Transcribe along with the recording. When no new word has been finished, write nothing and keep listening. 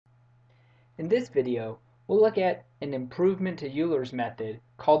In this video, we'll look at an improvement to Euler's method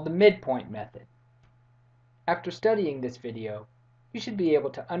called the midpoint method. After studying this video, you should be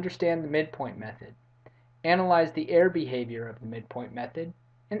able to understand the midpoint method, analyze the error behavior of the midpoint method,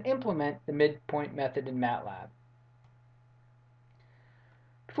 and implement the midpoint method in MATLAB.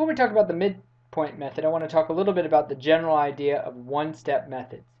 Before we talk about the midpoint method, I want to talk a little bit about the general idea of one-step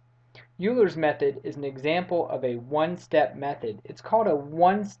methods. Euler's method is an example of a one-step method. It's called a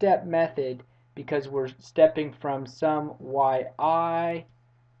one-step method because we're stepping from some yi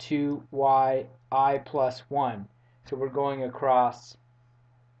to yi plus 1. So we're going across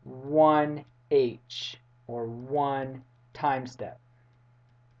one h, or one time step.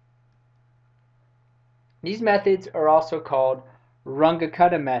 These methods are also called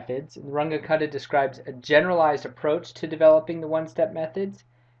Runge-Kutta methods. And Runge-Kutta describes a generalized approach to developing the one-step methods,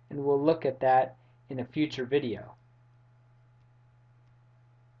 and we'll look at that in a future video.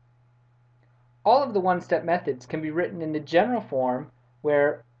 All of the one-step methods can be written in the general form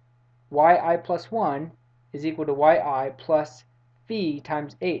where yi plus 1 is equal to yi plus phi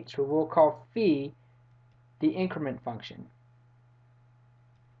times h, where we'll call phi the increment function.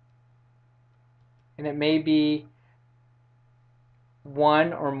 And it may be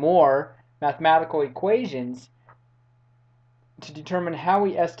one or more mathematical equations to determine how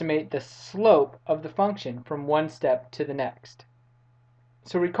we estimate the slope of the function from one step to the next.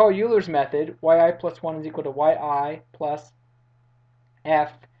 So recall Euler's method, yi plus 1 is equal to yi plus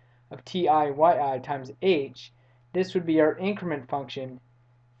f of ti yi times h. This would be our increment function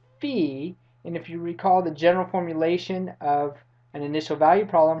phi, and if you recall, the general formulation of an initial value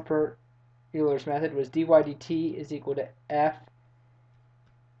problem for Euler's method was dy dt is equal to f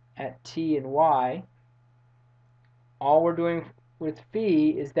at t and y. All we're doing with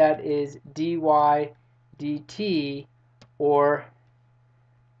phi is that is dy dt, or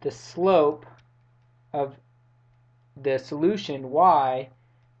the slope of the solution y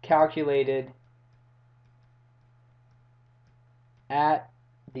calculated at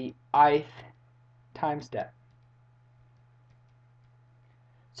the ith time step.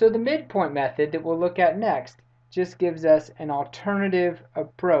 So the midpoint method that we'll look at next just gives us an alternative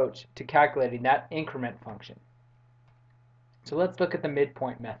approach to calculating that increment function. So let's look at the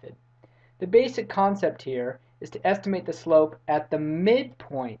midpoint method. The basic concept here is to estimate the slope at the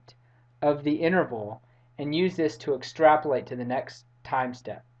midpoint of the interval and use this to extrapolate to the next time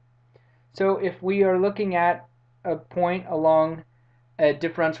step. So if we are looking at a point along a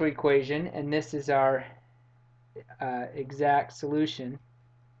differential equation, and this is our exact solution,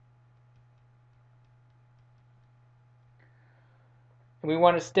 and we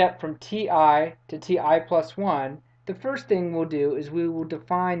want to step from ti to ti plus 1, the first thing we'll do is we will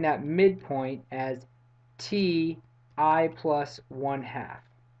define that midpoint as ti plus 1/2.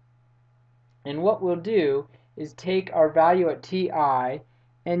 And what we'll do is take our value at ti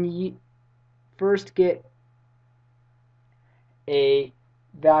and first get a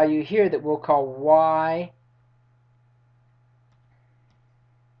value here that we'll call yi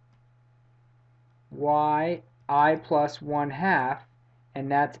plus 1/2,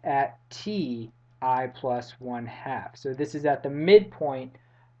 and that's at ti plus 1/2. So this is at the midpoint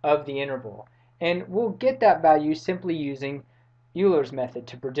of the interval. And we'll get that value simply using Euler's method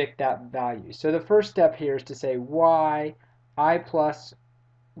to predict that value. So the first step here is to say yi plus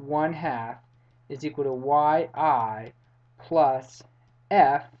 1/2 is equal to yi plus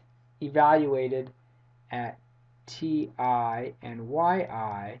f evaluated at ti and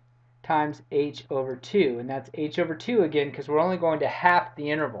yi times h over 2. And that's h over 2 again because we're only going to half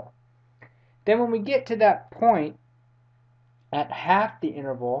the interval. Then when we get to that point at half the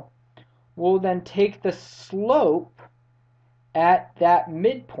interval, we'll then take the slope at that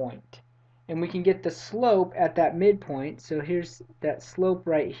midpoint. And we can get the slope at that midpoint. So here's that slope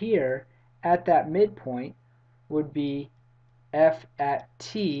right here at that midpoint would be f at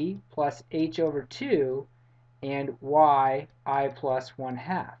t plus h over 2 and yi plus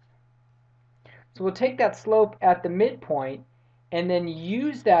 1/2. So we'll take that slope at the midpoint and then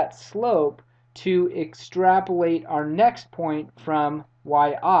use that slope to extrapolate our next point from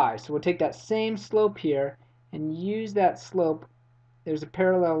yi. So we'll take that same slope here and use that slope. There's a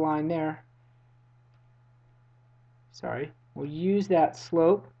parallel line there. Sorry. We'll use that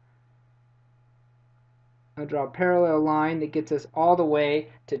slope. I'll draw a parallel line that gets us all the way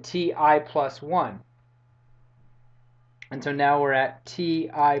to ti plus 1. And so now we're at ti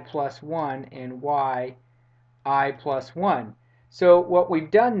plus 1 and yi plus 1. So what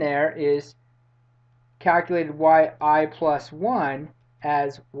we've done there is calculated yi plus 1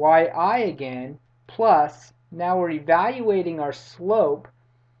 as yi again plus, now we're evaluating our slope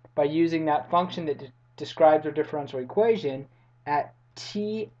by using that function that describes our differential equation at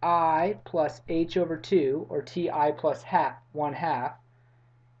ti plus h over 2, or ti plus 1/2,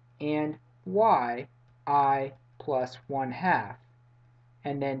 and yi plus 1/2,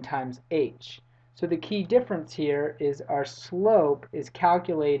 and then times h. So the key difference here is our slope is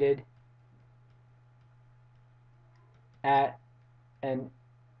calculated at an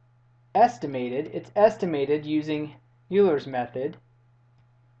it's estimated using Euler's method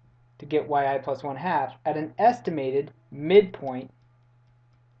to get yi plus 1/2 at an estimated midpoint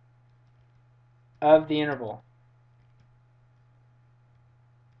of the interval.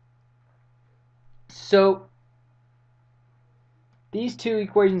 So these two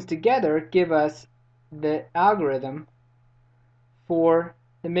equations together give us the algorithm for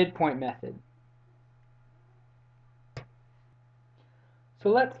the midpoint method. So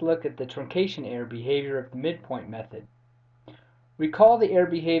let's look at the truncation error behavior of the midpoint method. Recall the error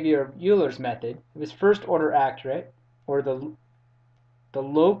behavior of Euler's method. It was first order accurate, or the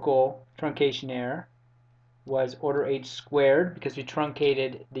local truncation error was order h squared because we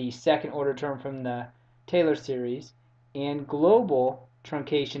truncated the second order term from the Taylor series, and global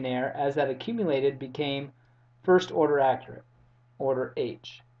truncation error, as that accumulated, became first order accurate, order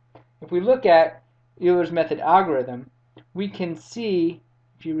h. If we look at Euler's method algorithm, we can see,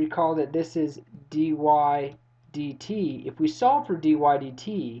 if you recall, that this is dy dt. If we solve for dy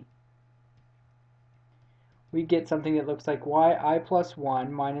dt, we get something that looks like yi plus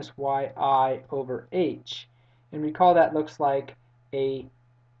 1 minus yi over h. And recall that looks like a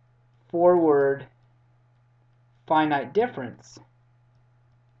forward finite difference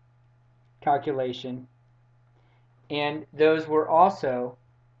calculation, and those were also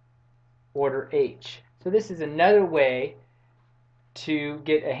order h. So this is another way to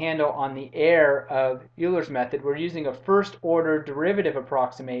get a handle on the error of Euler's method. We're using a first order derivative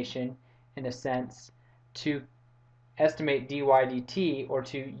approximation, in a sense, to estimate dy dt, or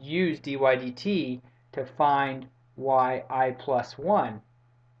to use dy dt to find yi plus 1,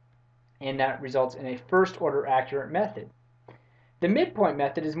 and that results in a first order accurate method. The midpoint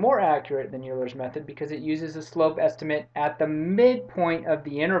method is more accurate than Euler's method because it uses a slope estimate at the midpoint of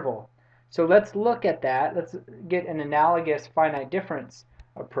the interval. So let's look at that. Let's get an analogous finite difference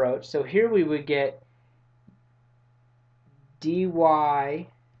approach. So here we would get dy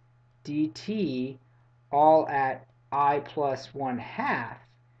dt all at I plus 1/2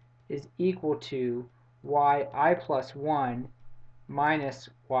 is equal to yi plus 1 minus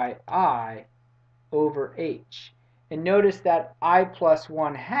yi over h. And notice that I plus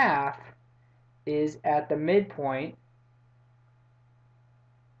 1/2 is at the midpoint.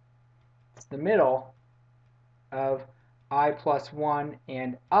 It's the middle of I plus 1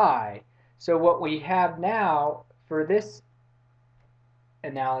 and I. So what we have now for this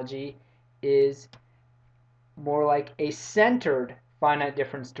analogy is more like a centered finite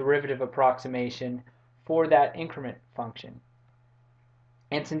difference derivative approximation for that increment function.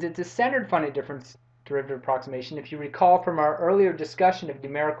 And since it's a centered finite difference derivative approximation, if you recall from our earlier discussion of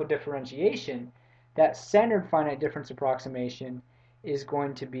numerical differentiation, that centered finite difference approximation is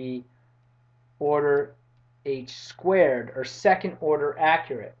going to be order h squared, or second order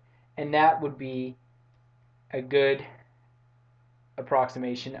accurate, and that would be a good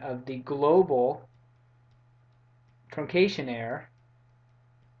approximation of the global truncation error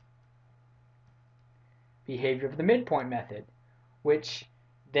behavior of the midpoint method, which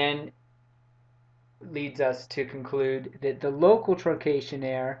then leads us to conclude that the local truncation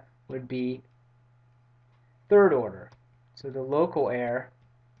error would be third order. So the local error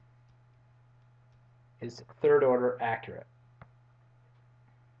is third order accurate,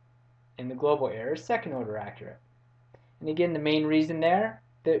 and the global error is second order accurate. And again, the main reason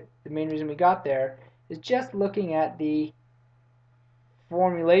we got there is just looking at the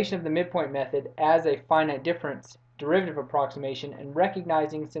formulation of the midpoint method as a finite difference derivative approximation, and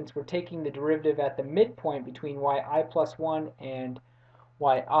recognizing, since we're taking the derivative at the midpoint between yi plus 1 and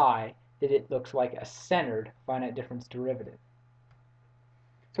yi, that it looks like a centered finite difference derivative.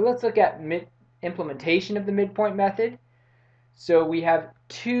 So let's look at implementation of the midpoint method. So we have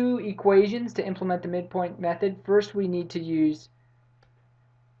two equations to implement the midpoint method. First, we need to use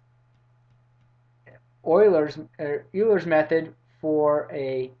Euler's method for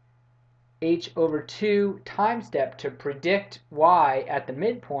a h over 2 time step to predict y at the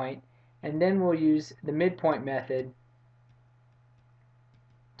midpoint, and then we'll use the midpoint method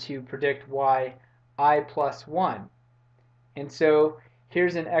to predict y I plus 1. And so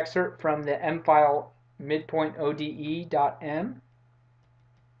here's an excerpt from the M file midpointode.m.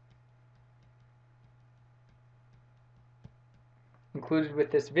 concluded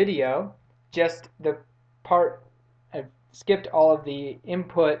with this video. Just the part, I've skipped all of the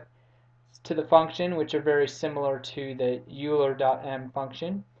input to the function, which are very similar to the Euler.m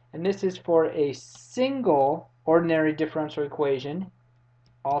function. And this is for a single ordinary differential equation.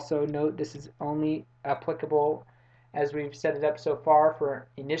 Also note this is only applicable, as we've set it up so far, for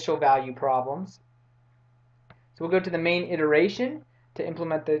initial value problems. So we'll go to the main iteration to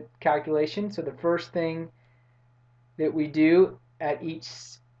implement the calculation. So the first thing that we do at each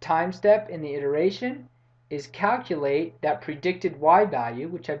time step in the iteration is calculate that predicted y value,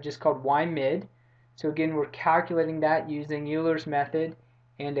 which I've just called y mid. So again, we're calculating that using Euler's method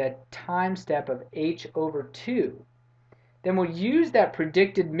and a time step of h over 2. Then we'll use that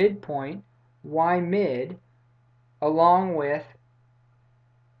predicted midpoint, y mid, along with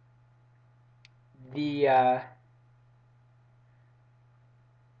the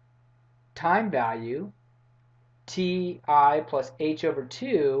time value, ti plus h over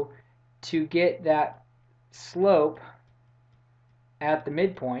 2, to get that slope at the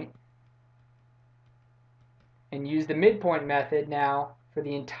midpoint, and use the midpoint method now for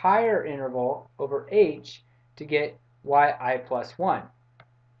the entire interval over h to get yi plus 1.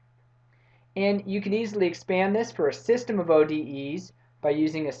 And you can easily expand this for a system of ODEs by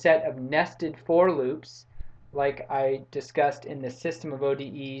using a set of nested for loops, like I discussed in the system of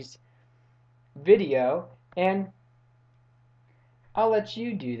ODEs video, and I'll let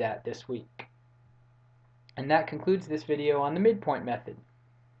you do that this week. And that concludes this video on the midpoint method.